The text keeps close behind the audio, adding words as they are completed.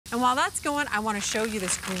And while that's going, I want to show you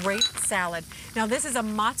this great salad. Now this is a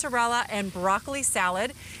mozzarella and broccoli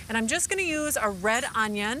salad, and I'm just going to use a red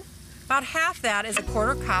onion. About half that is a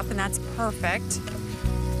 1/4 cup, and that's perfect.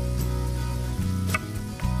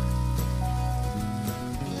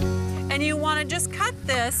 And you want to just cut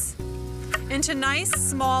this into nice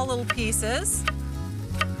small little pieces.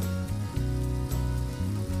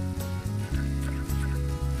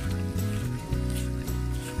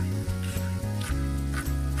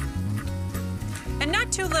 And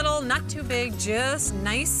not too little, not too big, just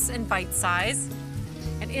nice and bite-sized.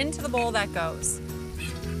 And into the bowl that goes.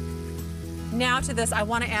 Now to this, I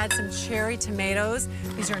want to add some cherry tomatoes.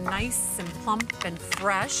 These are nice and plump and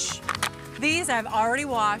fresh. These I've already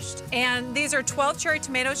washed, and these are 12 cherry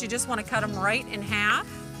tomatoes. You just want to cut them right in half.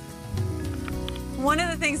 One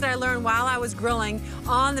of the things that I learned while I was grilling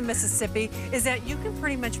on the Mississippi is that you can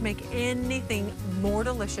pretty much make anything more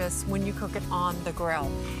delicious when you cook it on the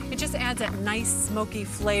grill. It just adds that nice smoky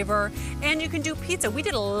flavor, and you can do pizza. We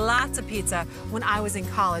did lots of pizza when I was in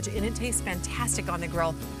college, and it tastes fantastic on the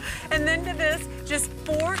grill. And then to this, just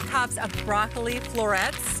 4 cups of broccoli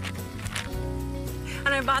florets. And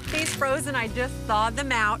I bought these frozen, I just thawed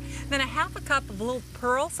them out. Then a 1/2 cup of little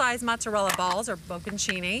pearl-sized mozzarella balls, or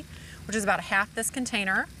bocconcini, which is about half this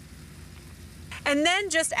container. And then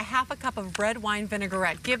just a 1/2 cup of red wine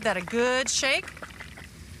vinaigrette. Give that a good shake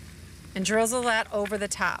and drizzle that over the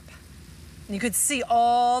top. And you could see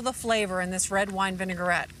all the flavor in this red wine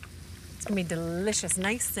vinaigrette. It's gonna be delicious,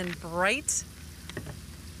 nice and bright.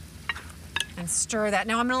 And stir that.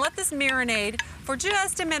 Now I'm gonna let this marinate for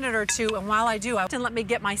just a minute or two, and while I do, let me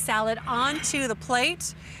get my salad onto the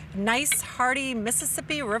plate. Nice, hearty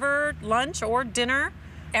Mississippi River lunch or dinner.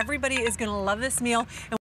 Everybody is gonna love this meal.